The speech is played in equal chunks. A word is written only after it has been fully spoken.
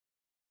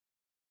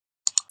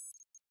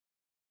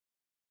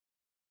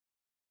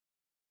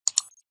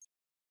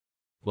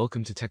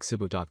Welcome to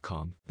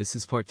Techcybo.com. This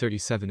is part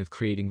 37 of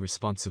creating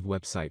responsive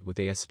website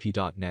with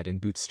ASP.NET and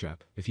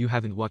Bootstrap. If you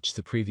haven't watched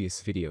the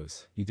previous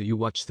videos, either you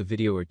watch the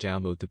video or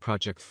download the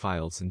project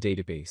files and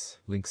database,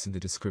 links in the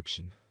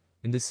description.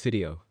 In this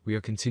video, we are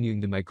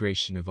continuing the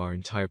migration of our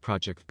entire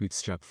project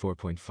Bootstrap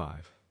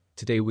 4.5.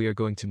 Today we are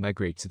going to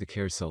migrate to the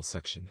carousel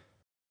section.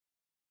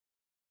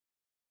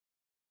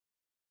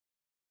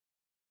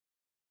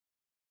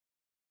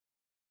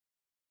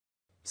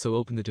 So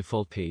open the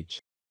default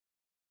page.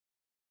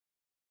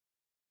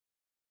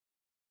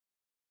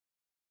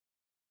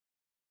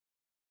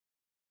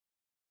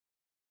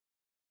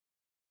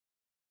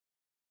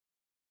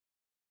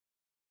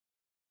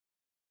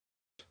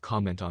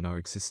 Comment on our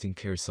existing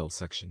carousel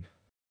section.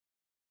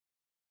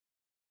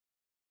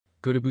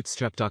 Go to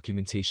Bootstrap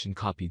Documentation,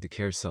 copy the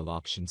carousel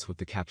options with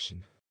the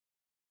caption.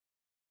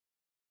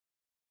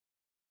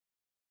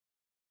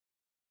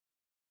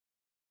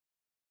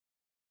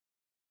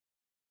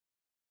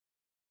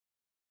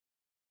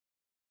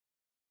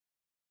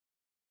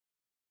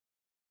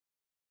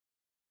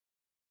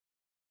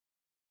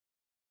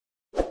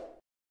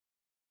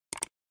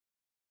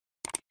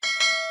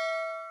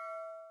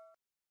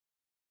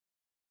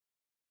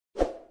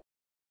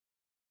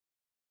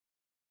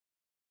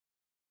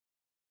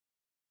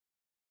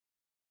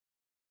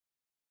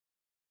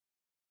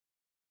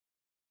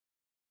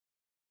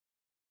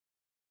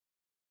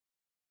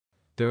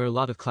 There are a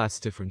lot of class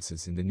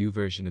differences in the new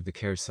version of the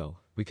carousel.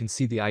 We can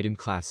see the item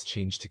class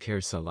changed to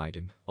carousel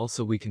item.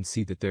 Also, we can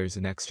see that there is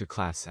an extra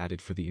class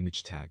added for the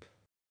image tag.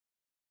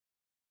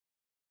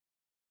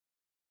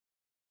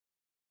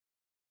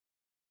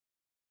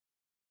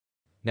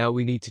 Now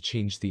we need to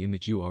change the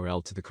image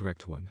URL to the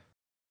correct one.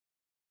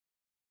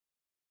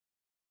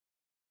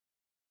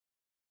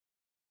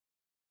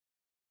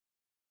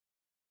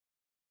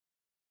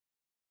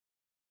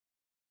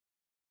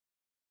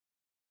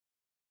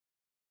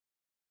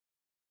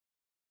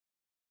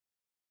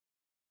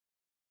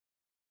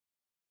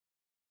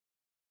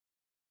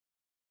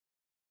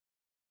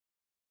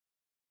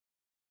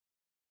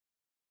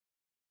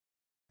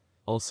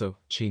 Also,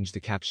 change the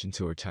caption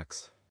to our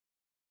text.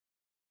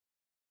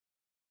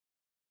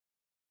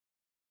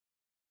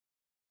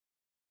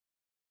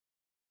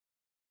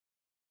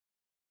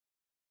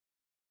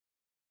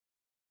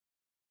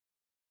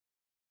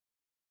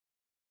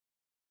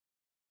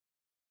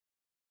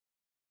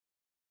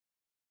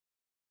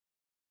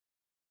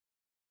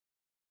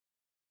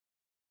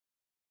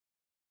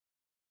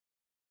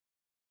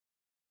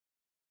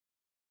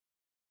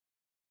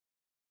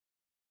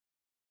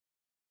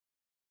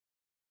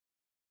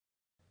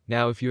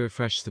 Now if you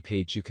refresh the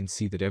page, you can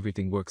see that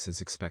everything works as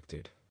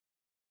expected.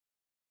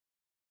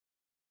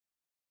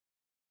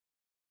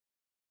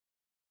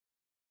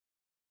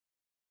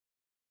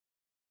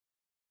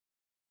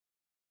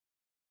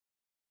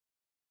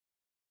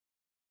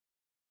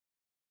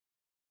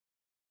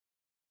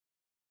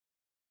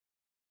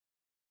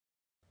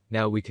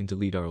 Now we can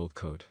delete our old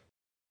code.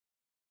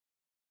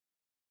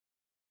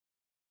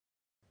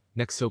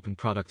 Next, open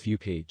product view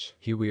page.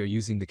 Here we are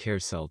using the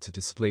carousel to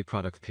display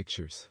product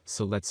pictures,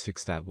 so let's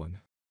fix that one.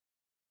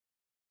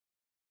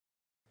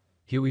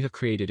 Here we have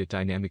created a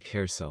dynamic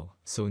carousel,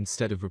 so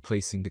instead of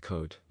replacing the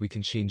code, we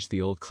can change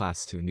the old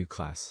class to a new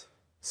class.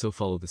 So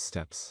follow the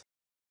steps.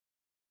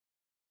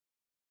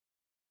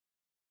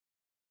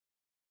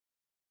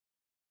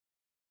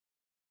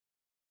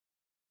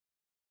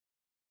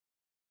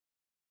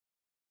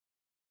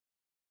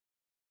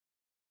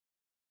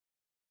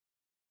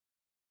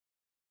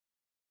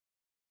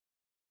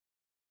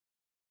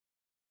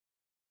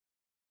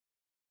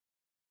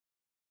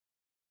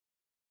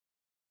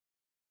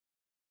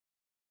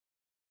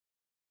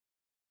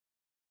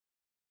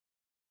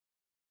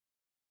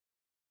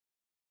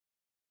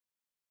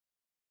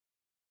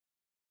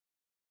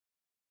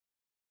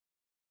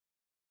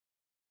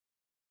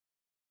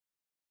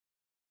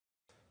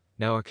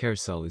 Now our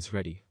carousel is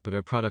ready, but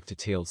our product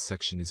details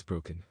section is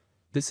broken.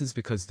 This is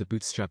because the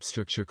Bootstrap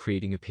structure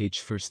creating a page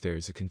first there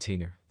is a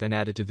container, then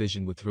add a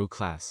division with row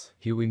class.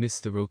 Here we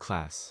missed the row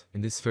class. In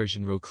this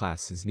version, row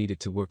class is needed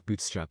to work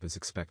Bootstrap as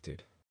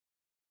expected.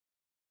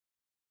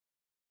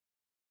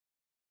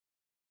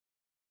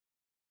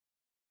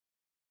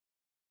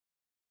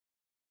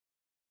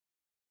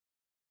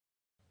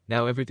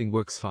 Now everything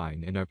works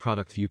fine and our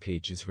product view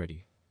page is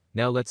ready.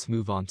 Now let's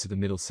move on to the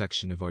middle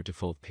section of our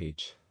default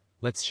page.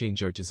 Let's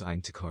change our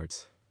design to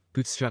cards.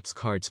 Bootstrap's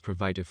cards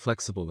provide a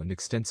flexible and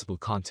extensible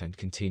content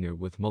container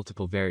with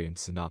multiple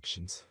variants and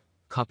options.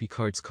 Copy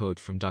cards code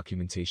from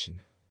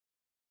documentation.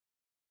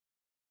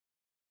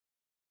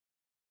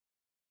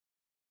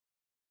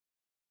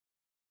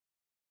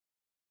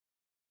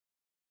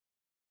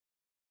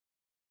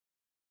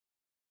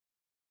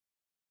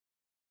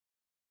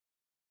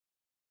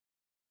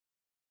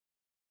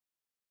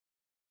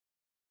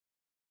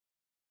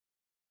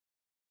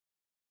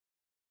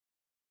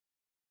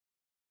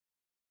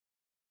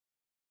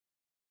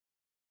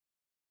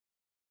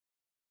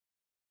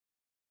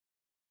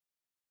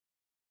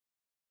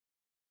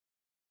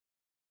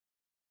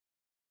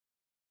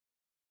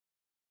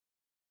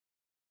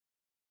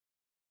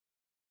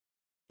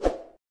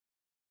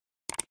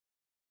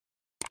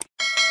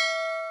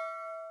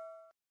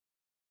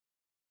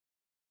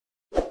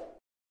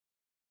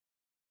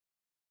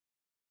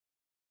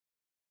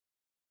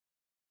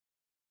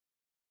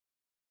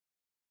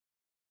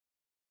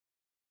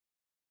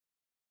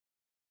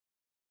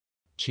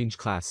 Change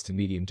class to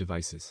medium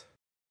devices.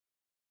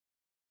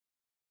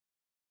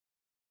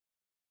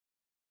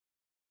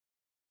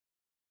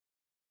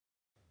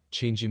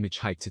 Change image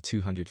height to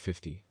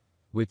 250.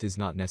 Width is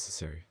not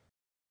necessary.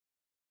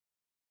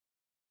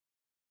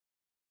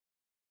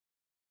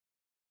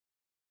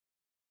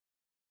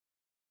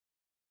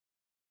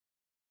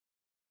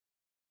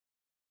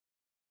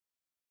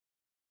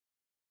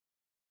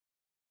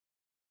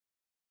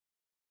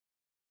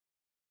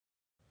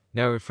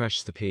 Now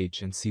refresh the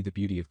page and see the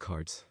beauty of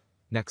cards.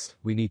 Next,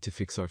 we need to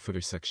fix our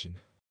footer section.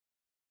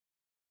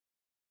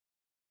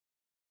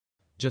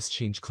 Just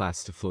change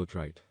class to float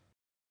right.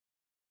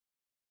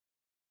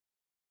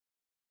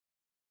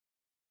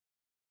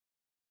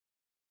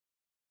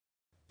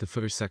 The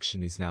footer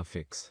section is now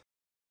fixed.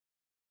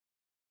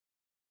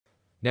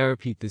 Now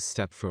repeat this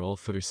step for all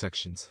footer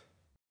sections.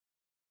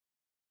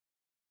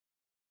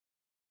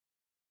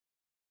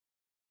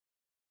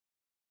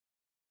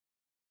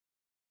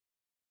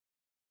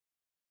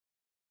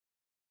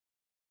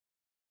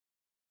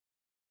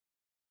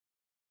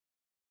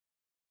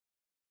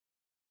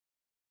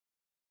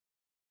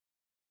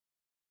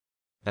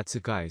 That's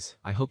it guys,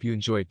 I hope you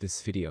enjoyed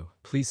this video.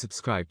 Please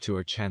subscribe to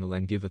our channel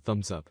and give a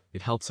thumbs up,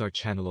 it helps our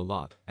channel a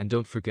lot, and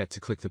don't forget to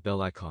click the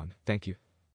bell icon. Thank you.